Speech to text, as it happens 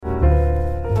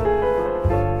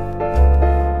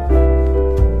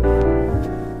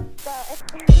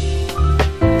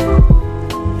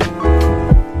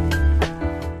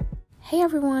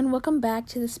and welcome back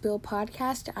to the Spill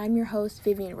Podcast. I'm your host,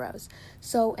 Vivian Rose.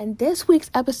 So in this week's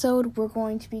episode, we're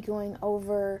going to be going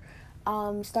over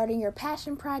starting your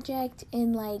passion project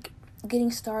and getting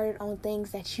started on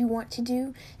things that you want to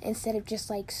do instead of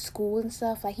just school and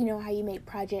stuff. You know how you make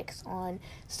projects on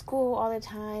school all the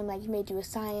time, you may do a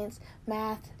science,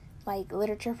 math,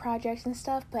 literature projects and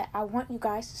stuff, but I want you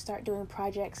guys to start doing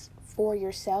projects for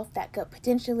yourself that could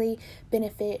potentially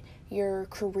benefit your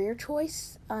career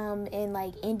choice and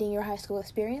ending your high school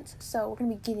experience. So we're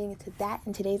going to be getting into that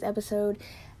in today's episode.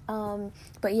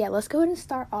 But yeah, let's go ahead and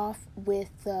start off with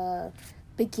the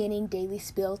beginning daily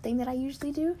spill thing that I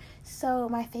usually do. So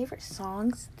my favorite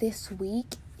songs this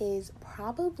week is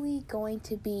probably going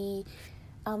to be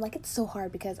it's so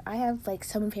hard because I have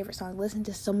some favorite songs. I listen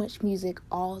to so much music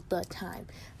all the time,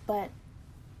 but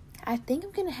I think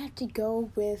I'm gonna have to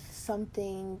go with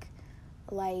something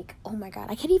oh my god,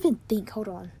 I can't even think. Hold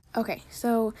on. Okay,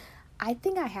 so I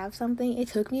think I have something. It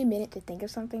took me a minute to think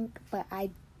of something, but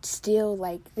I still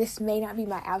this may not be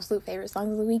my absolute favorite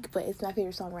song of the week, but it's my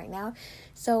favorite song right now.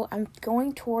 So I'm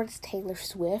going towards Taylor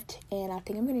Swift, and I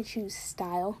think I'm gonna choose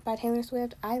Style by Taylor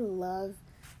Swift. I love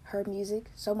her music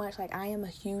so much. I am a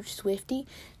huge Swiftie.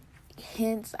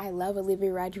 Hence, I love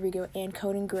Olivia Rodrigo and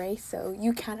Conan Gray, so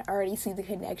you kind of already see the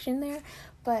connection there.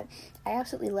 But I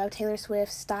absolutely love Taylor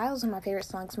Swift. Styles are my favorite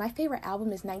songs. My favorite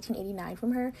album is 1989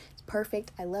 from her. It's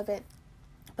perfect. I love it.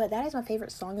 But that is my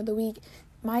favorite song of the week.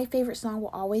 My favorite song will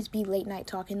always be Late Night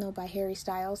Talking, though, by Harry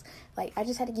Styles. I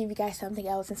just had to give you guys something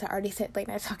else since I already said Late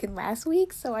Night Talking last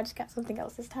week, so I just got something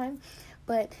else this time.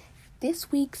 But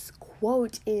this week's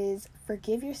quote is,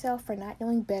 "Forgive yourself for not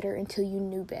knowing better until you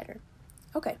knew better."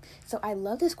 Okay, so I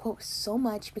love this quote so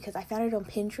much because I found it on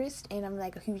Pinterest, and I'm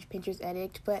a huge Pinterest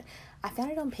addict, but I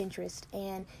found it on Pinterest,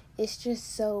 and it's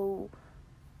just so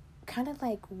kind of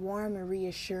warm and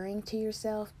reassuring to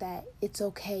yourself that it's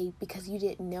okay because you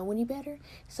didn't know any better,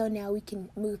 so now we can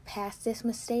move past this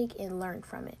mistake and learn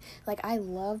from it. I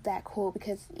love that quote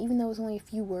because even though it's only a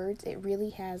few words, it really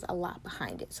has a lot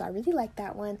behind it, so I really like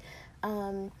that one.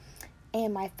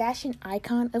 And my fashion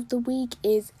icon of the week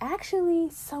is actually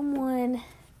someone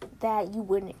that you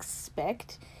wouldn't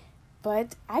expect,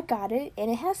 but I got it, and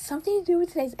it has something to do with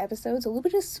today's episode. It's a little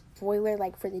bit of spoiler,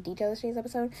 for the details of today's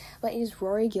episode, but it is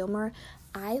Rory Gilmore.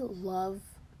 I love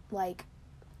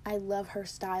her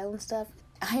style and stuff.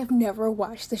 I have never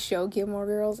watched the show Gilmore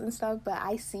Girls and stuff, but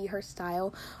I see her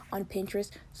style on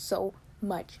Pinterest so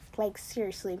much.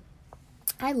 Seriously.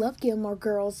 I love Gilmore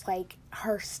Girls,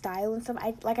 her style and stuff.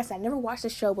 I said, I never watched the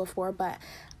show before, but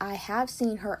I have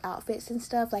seen her outfits and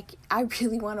stuff. I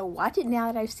really want to watch it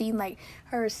now that I've seen,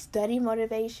 her study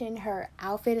motivation, her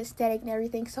outfit aesthetic and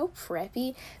everything. So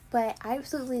preppy, but I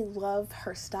absolutely love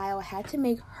her style. I had to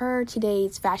make her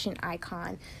today's fashion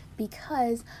icon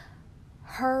because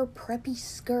her preppy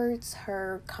skirts,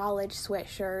 her college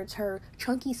sweatshirts, her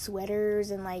chunky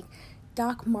sweaters, and,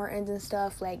 Doc Martens and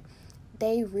stuff,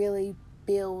 they really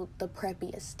build the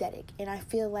preppy aesthetic, and I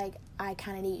feel like I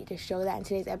kind of needed to show that in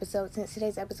today's episode, since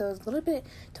today's episode is a little bit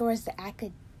towards the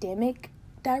academic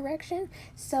direction.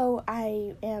 So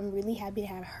I am really happy to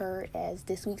have her as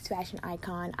this week's fashion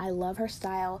icon. I love her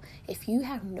style. If you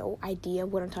have no idea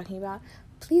what I'm talking about,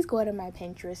 please go to my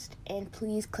Pinterest and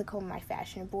please click on my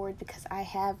fashion board, because I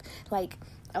have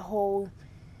a whole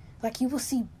you will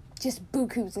see just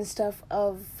bukus and stuff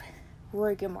of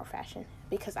Rory Gilmore fashion,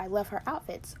 because I love her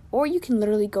outfits. Or you can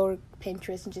literally go to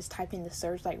Pinterest and just type in the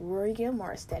search Rory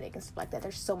Gilmore aesthetic and stuff like that.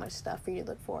 There's so much stuff for you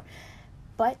to look for.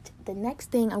 But the next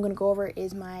thing I'm going to go over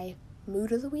is my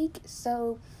mood of the week.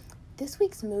 So this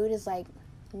week's mood is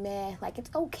meh,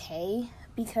 it's okay,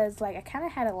 because I kind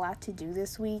of had a lot to do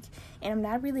this week, and I'm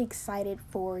not really excited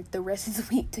for the rest of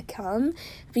the week to come,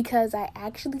 because I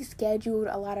actually scheduled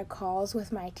a lot of calls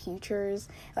with my teachers.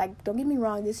 Don't get me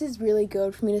wrong, this is really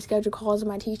good for me to schedule calls with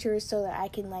my teachers so that I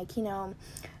can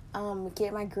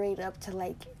get my grade up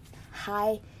to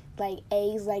high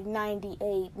A's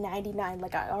 98, 99.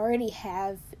 I already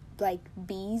have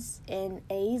B's and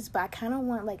A's, but I kind of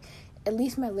want at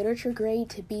least my literature grade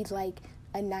to be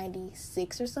a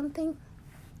 96 or something,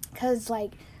 because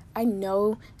I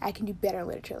know I can do better in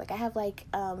literature. I have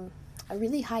a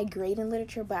really high grade in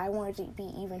literature, but I want it to be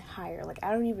even higher.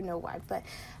 I don't even know why, but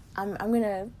I'm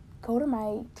gonna go to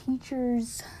my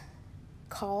teacher's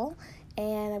call,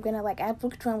 and I'm gonna I've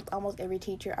booked one with almost every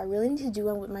teacher. I really need to do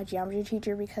one with my geometry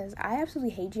teacher, because I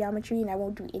absolutely hate geometry and I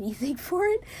won't do anything for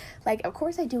it. Of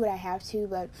course I do what I have to,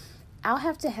 but I'll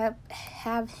have to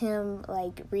have him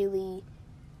really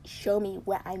show me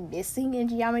what I'm missing in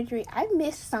geometry. I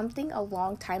missed something a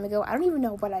long time ago. I don't even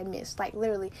know what I missed.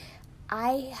 Literally,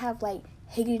 I have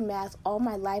hated math all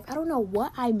my life. I don't know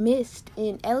what I missed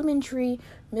in elementary,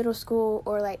 middle school,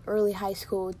 or like early high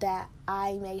school that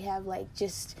I may have like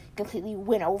just completely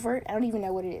went over it. I don't even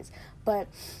know what it is, but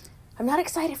I'm not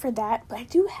excited for that. But I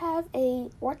do have a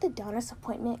orthodontist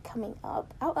appointment coming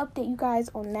up. I'll update you guys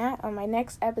on that on my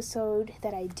next episode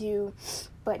that I do.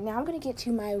 But now I'm going to get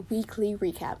to my weekly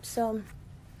recap. So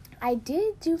I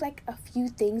did do like a few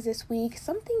things this week.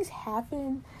 Some things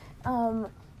happened.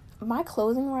 My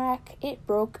clothing rack, it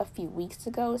broke a few weeks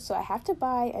ago, so I have to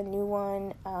buy a new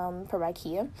one from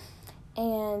IKEA.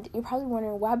 And you're probably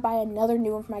wondering, why buy another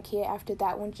new one from IKEA after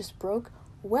that one just broke?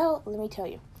 Well, let me tell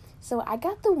you. So I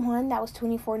got the one that was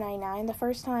 $24.99 the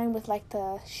first time with like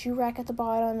the shoe rack at the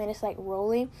bottom and it's like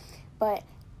rolly. But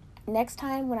next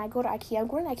time when I go to IKEA, I'm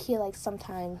going to IKEA like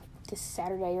sometime this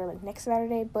Saturday or like next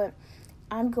Saturday, but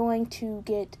I'm going to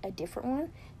get a different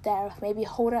one that maybe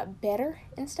hold up better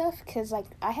and stuff, because like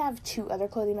I have 2 other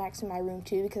clothing racks in my room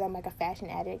too, because I'm like a fashion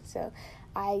addict. So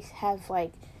I have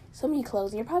like so many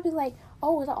clothes, and you're probably like,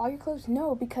 oh, is that all your clothes?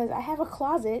 No, because I have a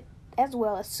closet as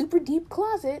well, a super deep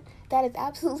closet that is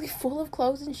absolutely full of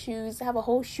clothes and shoes. I have a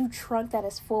whole shoe trunk that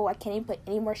is full. I can't even put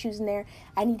any more shoes in there.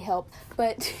 I need help.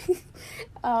 But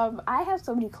I have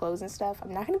so many clothes and stuff.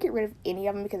 I'm not going to get rid of any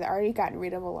of them because I already gotten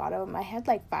rid of a lot of them. I had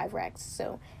like 5 racks,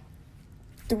 so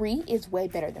 3 is way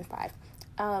better than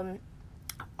 5.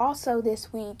 Also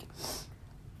this week,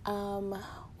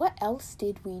 what else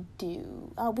did we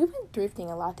do? We went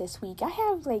thrifting a lot this week. I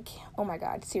have like, oh my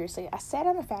god, seriously, I said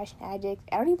I'm a fashion addict.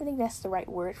 I don't even think that's the right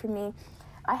word for me.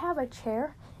 I have a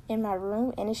chair in my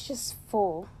room and it's just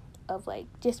full of like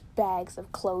just bags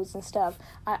of clothes and stuff.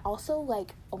 I also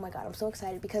like, oh my god, I'm so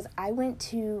excited because I went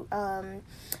to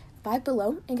Five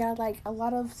Below and got like a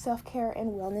lot of self-care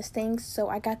and wellness things. So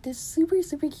I got this super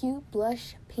cute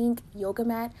blush pink yoga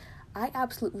mat. I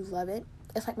absolutely love it.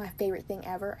 It's like my favorite thing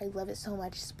ever. I love it so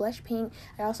much. It's blush pink.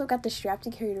 I also got the strap to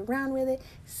carry it around with it.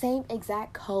 Same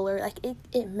exact color. Like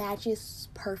it matches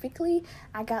perfectly.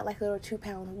 I got like a little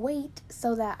 2-pound weight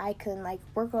so that I can like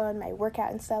work on my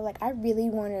workout and stuff. Like I really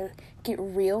want to get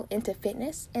real into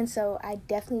fitness, and so I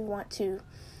definitely want to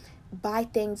buy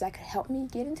things that could help me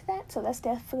get into that. So that's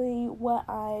definitely what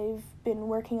I've been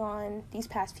working on these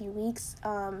past few weeks.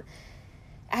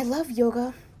 I love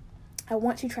yoga. I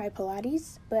want to try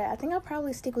Pilates, but I think I'll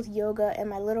probably stick with yoga and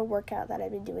my little workout that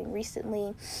I've been doing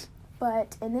recently.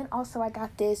 And then also I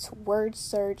got this word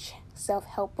search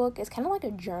self-help book. It's kind of like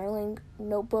a journaling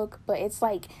notebook, but it's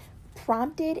like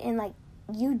prompted, and like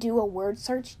you do a word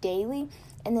search daily,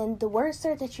 and then the word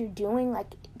search that you're doing,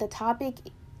 like the topic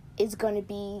is going to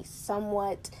be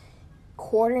somewhat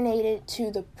coordinated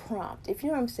to the prompt, if you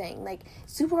know what I'm saying. Like,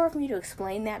 super hard for me to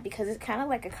explain that because it's kind of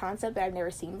like a concept that I've never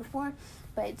seen before,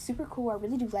 but it's super cool. I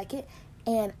really do like it.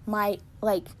 And my,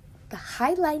 like, the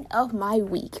highlight of my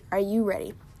week, are you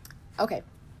ready? Okay,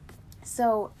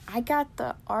 so I got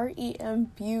the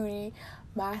REM Beauty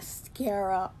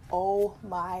mascara. Oh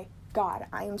my god,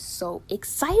 I am so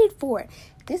excited for it.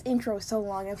 This intro is so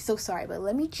long, I'm so sorry, but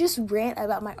let me just rant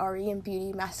about my REM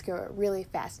Beauty mascara really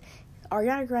fast.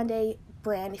 Ariana Grande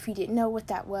brand, if you didn't know what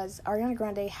that was, Ariana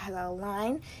Grande has a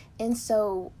line, and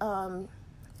so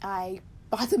I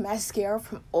bought the mascara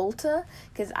from Ulta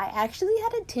because I actually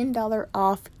had a $10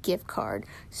 off gift card.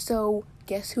 So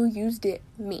guess who used it?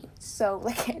 Me. So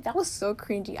like, that was so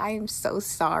cringy. I am so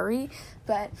sorry,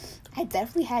 but I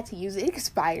definitely had to use it. It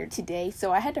expired today,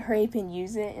 so I had to hurry up and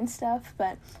use it and stuff.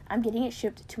 But I'm getting it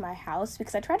shipped to my house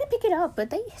because I tried to pick it up,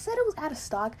 but they said it was out of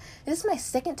stock. This is my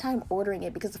second time ordering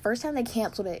it because the first time they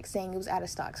canceled it saying it was out of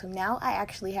stock. So now I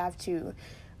actually have to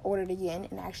order it again,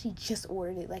 and I actually just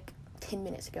ordered it like 10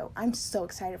 minutes ago. I'm so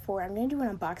excited for it. I'm going to do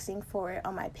an unboxing for it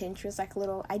on my Pinterest, like a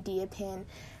little idea pin.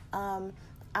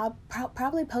 I'll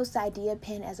probably post the idea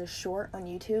pin as a short on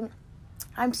YouTube.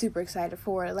 I'm super excited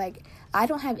for it. Like, I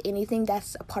don't have anything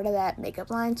that's a part of that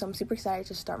makeup line, so I'm super excited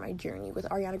to start my journey with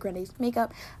Ariana Grande's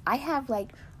makeup. I have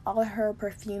like all of her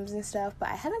perfumes and stuff, but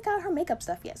I haven't got her makeup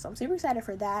stuff yet, so I'm super excited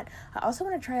for that. I also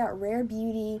want to try out Rare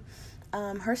Beauty.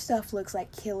 Her stuff looks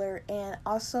like killer. And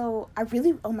also,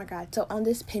 oh my god, so on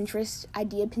this Pinterest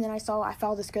idea pin that I saw, I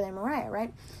followed this girl named Mariah,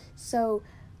 right? So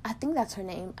I think that's her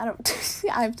name.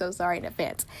 I'm so sorry in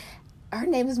advance. Her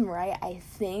name is Mariah, I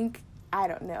think. I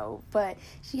don't know, but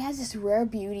she has this Rare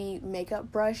Beauty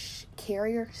makeup brush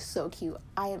carrier. So cute.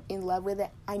 I am in love with it.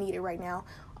 I need it right now.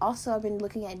 Also, I've been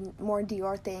looking at more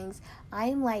Dior things. I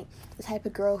am like the type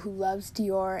of girl who loves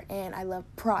Dior, and I love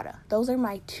Prada. Those are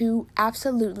my 2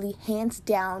 absolutely hands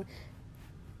down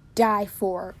die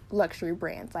for luxury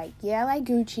brands. Like, yeah, I like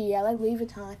Gucci, I like Louis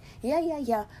Vuitton,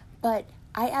 yeah, but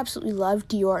I absolutely love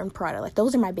Dior and Prada. Like,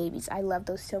 those are my babies. I love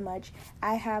those so much.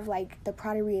 I have, like, the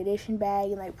Prada Re-Edition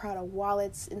bag and, like, Prada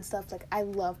wallets and stuff. Like, I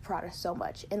love Prada so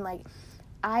much. And, like,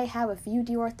 I have a few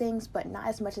Dior things, but not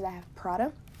as much as I have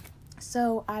Prada.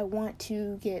 So I want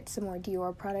to get some more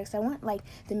Dior products. I want, like,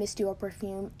 the Miss Dior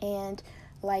perfume and,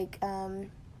 like,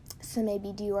 some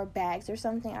maybe Dior bags or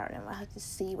something. I don't know. I'll have to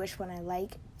see which one I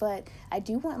like. But I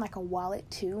do want, like, a wallet,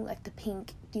 too. Like, the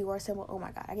pink Dior symbol. Oh,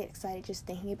 my God. I get excited just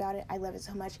thinking about it. I love it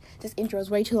so much. This intro is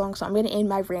way too long, so I'm going to end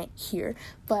my rant here.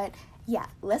 But, yeah,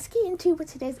 let's get into what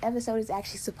today's episode is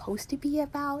actually supposed to be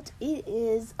about. It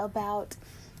is about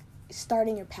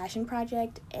starting your passion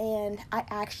project, and I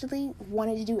actually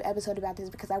wanted to do an episode about this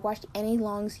because I watched Annie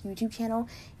Long's YouTube channel.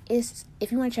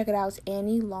 If you want to check it out, it's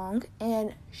Annie Long,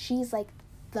 and she's like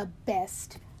the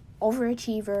best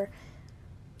overachiever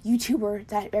YouTuber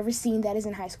that I've ever seen that is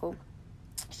in high school.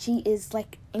 She is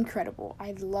like incredible.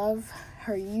 I love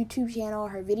her YouTube channel.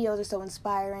 Her videos are so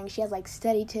inspiring. She has like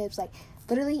study tips, like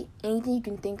literally anything you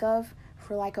can think of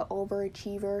for like an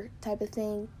overachiever type of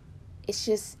thing.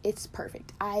 It's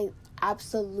perfect. I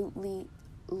absolutely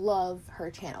love her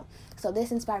channel. So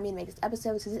this inspired me to make this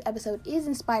episode. So this episode is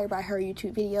inspired by her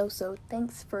YouTube video. So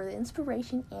thanks for the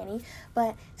inspiration, Annie.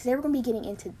 But today we're going to be getting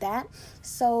into that.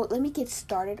 So let me get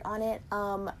started on it.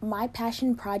 My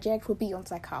passion project will be on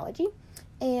psychology.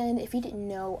 And if you didn't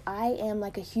know, I am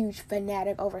like a huge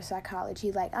fanatic over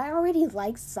psychology. Like, I already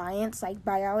like science, like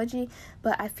biology,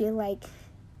 but I feel like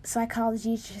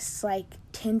psychology is just like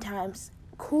 10 times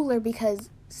cooler because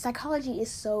psychology is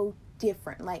so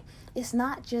different. Like, it's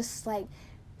not just like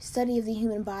study of the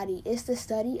human body, it's the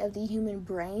study of the human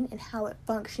brain and how it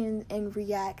functions and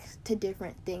reacts to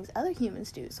different things other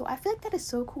humans do. So I feel like that is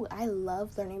so cool. I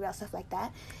love learning about stuff like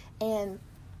that, and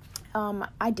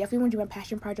I definitely want to do my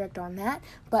passion project on that.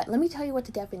 But let me tell you what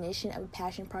the definition of a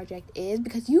passion project is,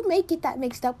 because you may get that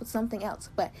mixed up with something else,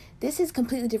 but this is a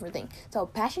completely different thing. So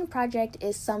passion project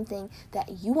is something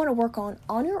that you want to work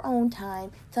on your own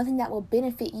time, something that will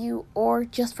benefit you or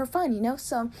just for fun, you know?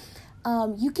 So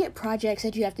you get projects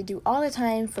that you have to do all the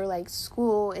time for like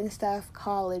school and stuff,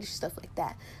 college, stuff like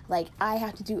that. Like, I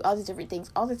have to do all these different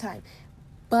things all the time.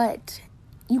 But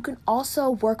you can also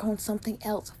work on something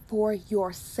else for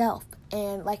yourself.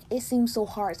 And like, it seems so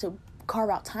hard to carve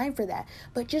out time for that,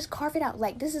 but just carve it out.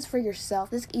 Like, this is for yourself.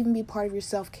 This can even be part of your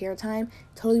self-care time.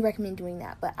 Totally recommend doing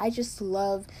that. But I just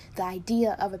love the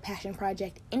idea of a passion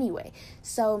project anyway.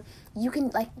 So you can,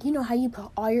 like, you know how you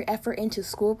put all your effort into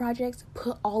school projects?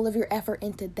 Put all of your effort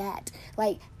into that.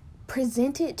 Like,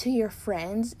 present it to your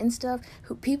friends and stuff,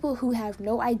 people who have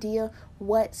no idea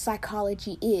what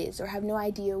psychology is or have no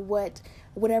idea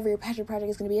whatever your passion project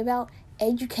is going to be about.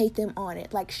 Educate them on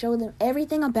it. Like, show them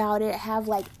everything about it. Have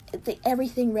like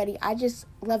everything ready. I just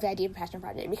love the idea of a passion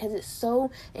project because it's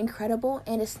so incredible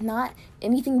and it's not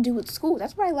anything to do with school.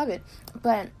 That's why I love it.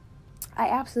 But I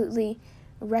absolutely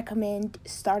recommend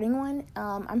starting one.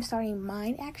 I'm starting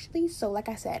mine actually. So like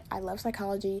I said, I love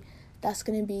psychology. That's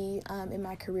going to be in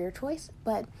my career choice,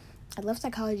 but I love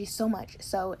psychology so much.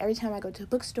 So every time I go to a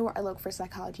bookstore, I look for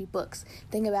psychology books.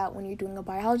 Think about when you're doing a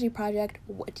biology project,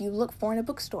 what do you look for in a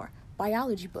bookstore?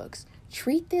 Biology books.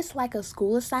 Treat this like a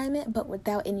school assignment, but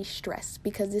without any stress,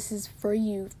 because this is for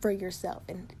you, for yourself,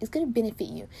 and it's going to benefit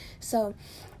you. So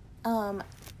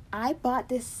I bought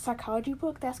this psychology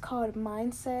book that's called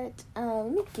Mindset.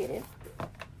 Let me get it.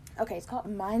 Okay, it's called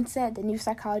Mindset, The New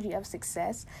Psychology of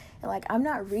Success. And, like, I'm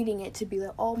not reading it to be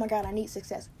like, oh, my God, I need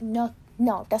success. No,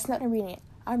 that's not I'm reading it.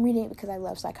 I'm reading it because I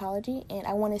love psychology, and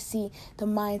I want to see the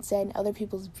mindset and other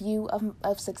people's view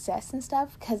of success and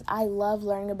stuff, because I love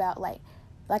learning about, like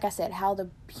I said, how the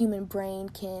human brain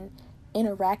can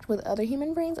interact with other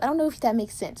human brains. I don't know if that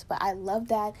makes sense, but I love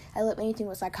that. I love anything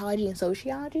with psychology and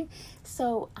sociology.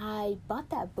 So I bought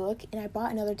that book, and I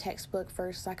bought another textbook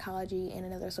for psychology and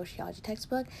another sociology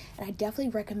textbook, and I definitely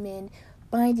recommend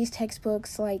buying these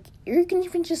textbooks. Like, you can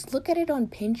even just look at it on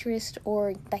Pinterest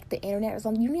or like the internet or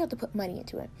something. You don't have to put money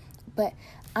into it, but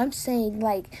I'm saying,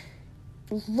 like,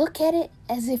 look at it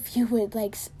as if you would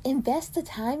like invest the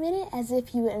time in it as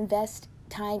if you would invest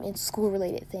time in school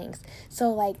related things. So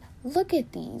like, look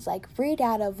at these, like, read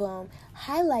out of them,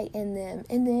 highlight in them,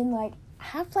 and then like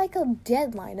have like a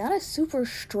deadline, not a super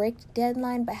strict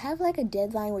deadline, but have like a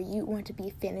deadline where you want to be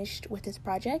finished with this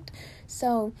project.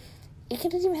 So it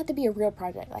doesn't even have to be a real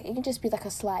project. Like, it can just be like a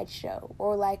slideshow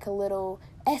or like a little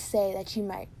essay that you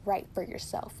might write for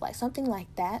yourself, like something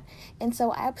like that. And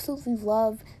so I absolutely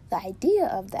love the idea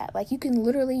of that. Like, you can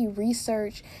literally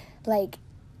research like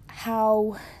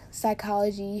how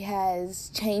psychology has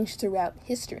changed throughout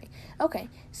history. Okay,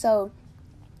 so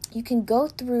you can go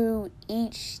through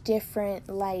each different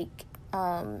like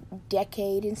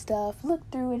decade and stuff, look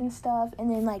through it and stuff, and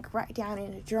then like write down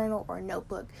in a journal or a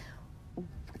notebook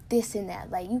this and that.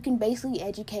 Like, you can basically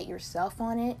educate yourself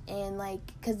on it, and like,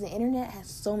 because the internet has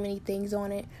so many things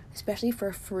on it, especially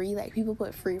for free. Like, people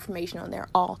put free information on there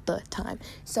all the time.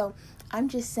 So I'm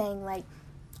just saying, like,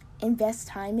 invest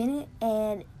time in it,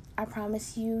 and I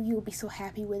promise you'll be so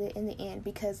happy with it in the end.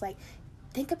 Because like,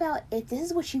 think about, if this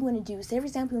is what you want to do. Say, for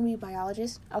example, you want to be a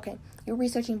biologist. Okay, you're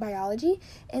researching biology,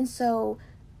 and so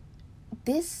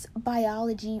this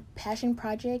biology passion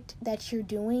project that you're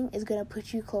doing is going to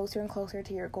put you closer and closer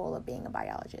to your goal of being a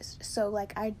biologist. So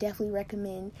like, I definitely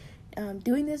recommend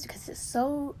doing this, because it's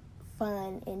so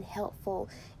fun and helpful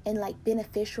and like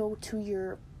beneficial to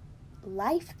your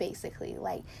life, basically.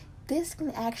 Like, this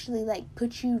can actually like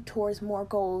put you towards more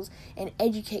goals and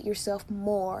educate yourself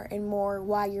more and more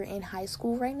while you're in high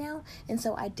school right now. And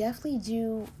so I definitely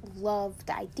do love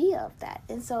the idea of that.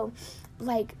 And so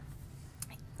like,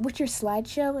 with your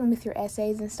slideshow and with your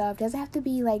essays and stuff, doesn't have to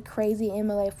be like crazy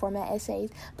MLA format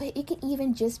essays, but it can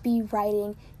even just be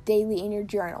writing daily in your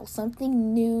journal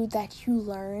something new that you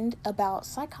learned about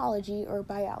psychology or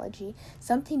biology,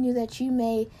 something new that you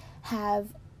may have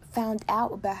found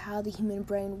out about how the human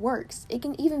brain works. It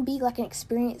can even be like an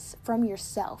experience from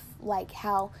yourself, like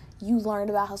how you learned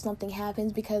about how something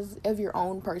happens because of your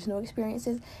own personal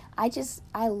experiences.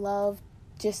 I love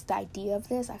just the idea of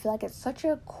this. I feel like it's such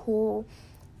a cool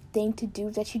thing to do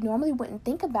that you normally wouldn't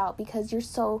think about, because you're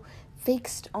so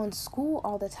fixed on school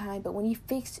all the time. But when you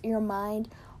fix your mind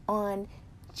on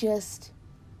just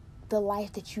the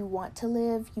life that you want to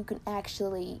live, you can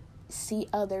actually see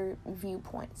other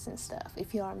viewpoints and stuff,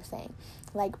 if you know what I'm saying.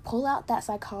 Like, pull out that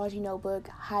psychology notebook,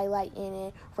 highlight in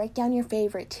it, write down your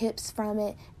favorite tips from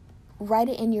it, write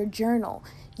it in your journal,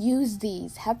 use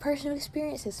these, have personal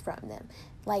experiences from them.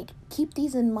 Like, keep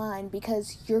these in mind,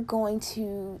 because you're going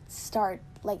to start,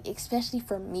 like, especially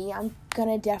for me, I'm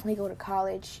gonna definitely go to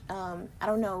college. I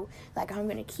don't know, like, I'm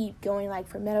gonna keep going, like,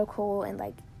 for medical and,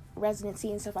 like,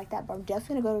 residency and stuff like that, but I'm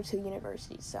definitely gonna go to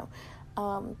university. So,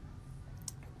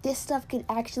 this stuff could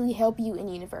actually help you in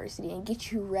university and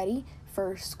get you ready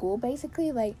for school,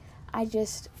 basically. Like,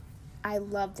 I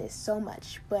love this so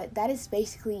much. But that is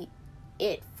basically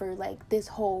it for, like, this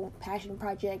whole passion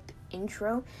project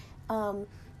intro.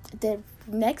 The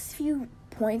next few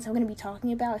points I'm going to be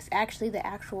talking about is actually the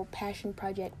actual passion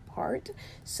project part.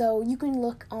 So you can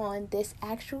look on this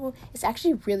it's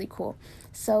actually really cool.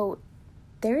 So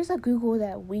there's a Google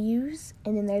that we use,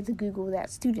 and then there's a Google that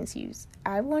students use.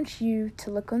 I want you to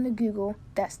look on the Google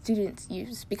that students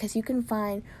use, because you can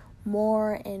find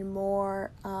more and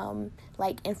more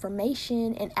like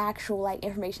information and actual like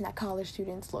information that college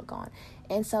students look on.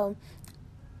 And so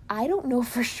I don't know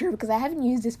for sure, because I haven't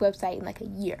used this website in like a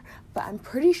year, but I'm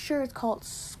pretty sure it's called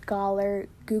Scholar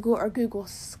Google or Google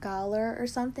Scholar or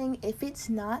something. If it's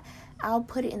not, I'll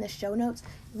put it in the show notes.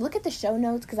 Look at the show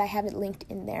notes, because I have it linked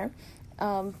in there.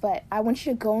 But I want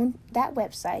you to go on that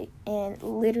website and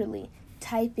literally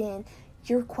type in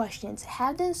your questions.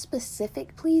 Have them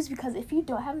specific, please, because if you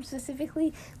don't have them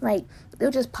specifically, like, they'll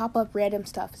just pop up random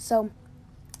stuff. So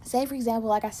say, for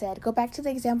example, like I said, go back to the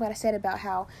example that I said about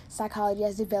how psychology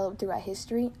has developed throughout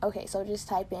history. Okay, so just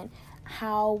type in,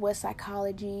 how was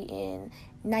psychology in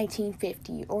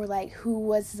 1950? Or, like, who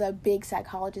was the big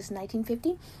psychologist in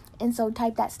 1950? And so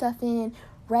type that stuff in,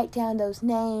 write down those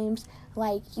names.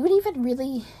 Like, you would even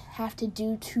really have to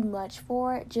do too much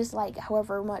for it, just, like,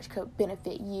 however much could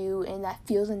benefit you and that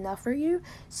feels enough for you.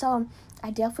 So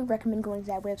I definitely recommend going to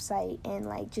that website and,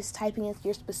 like, just typing in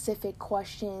your specific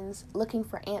questions, looking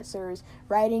for answers,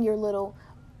 writing your little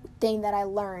thing that I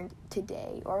learned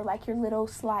today, or, like, your little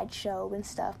slideshow and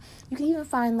stuff. You can even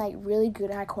find, like, really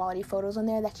good high quality photos on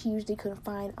there that you usually couldn't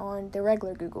find on the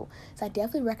regular Google. So I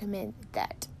definitely recommend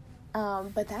that.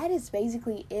 But that is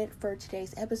basically it for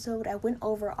today's episode. I went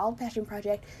over all passion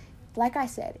project. Like I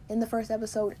said in the first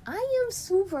episode, I am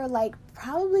super, like,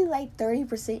 probably like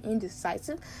 30%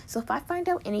 indecisive. So if I find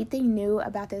out anything new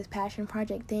about this passion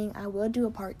project thing, I will do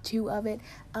a part 2 of it.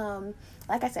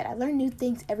 Like I said, I learn new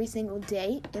things every single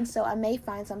day, and so I may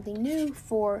find something new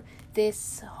for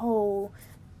this whole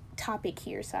topic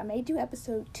here. So I may do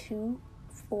episode 2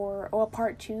 or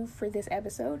part 2 for this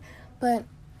episode. But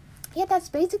yeah, that's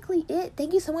basically it.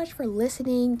 Thank you so much for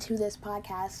listening to this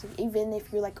podcast, even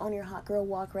if you're, like, on your hot girl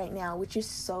walk right now, which is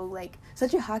so, like,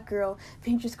 such a hot girl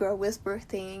Pinterest girl whisper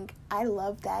thing. I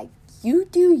love that. You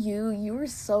do you are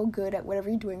so good at whatever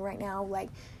you're doing right now. Like,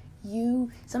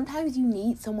 sometimes you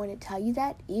need someone to tell you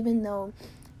that, even though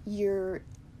you're,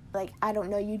 like, I don't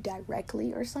know you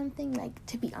directly or something. Like,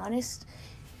 to be honest,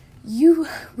 you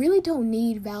really don't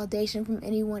need validation from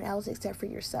anyone else except for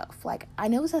yourself. Like, I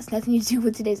know this has nothing to do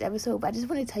with today's episode, but I just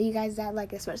want to tell you guys that,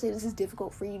 like, especially if this is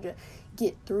difficult for you to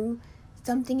get through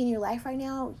something in your life right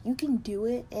now, you can do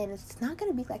it, and it's not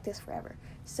going to be like this forever.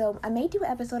 So I may do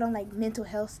an episode on, like, mental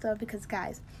health stuff, because,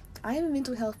 guys, I am a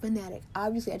mental health fanatic.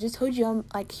 Obviously, I just told you I'm,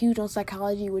 like, huge on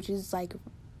psychology, which is, like,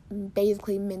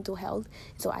 basically mental health,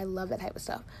 so I love that type of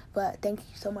stuff. But thank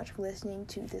you so much for listening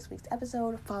to this week's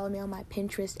episode. Follow me on my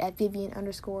Pinterest at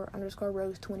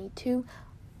Vivian__Rose22.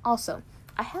 Also,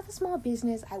 I have a small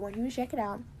business. I want you to check it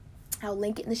out. I'll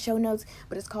link it in the show notes,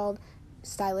 but it's called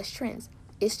Stylish Trends.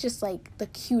 It's just like the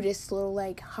cutest little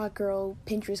like hot girl,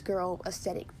 Pinterest girl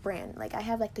aesthetic brand. Like, I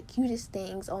have like the cutest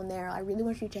things on there. I really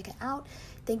want you to check it out.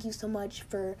 Thank you so much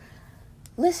for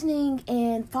listening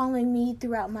and following me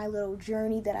throughout my little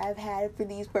journey that I've had for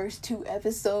these first 2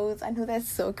 episodes. I know that's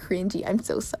so cringy. I'm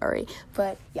so sorry.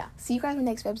 But yeah, see you guys in the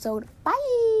next episode.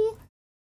 Bye!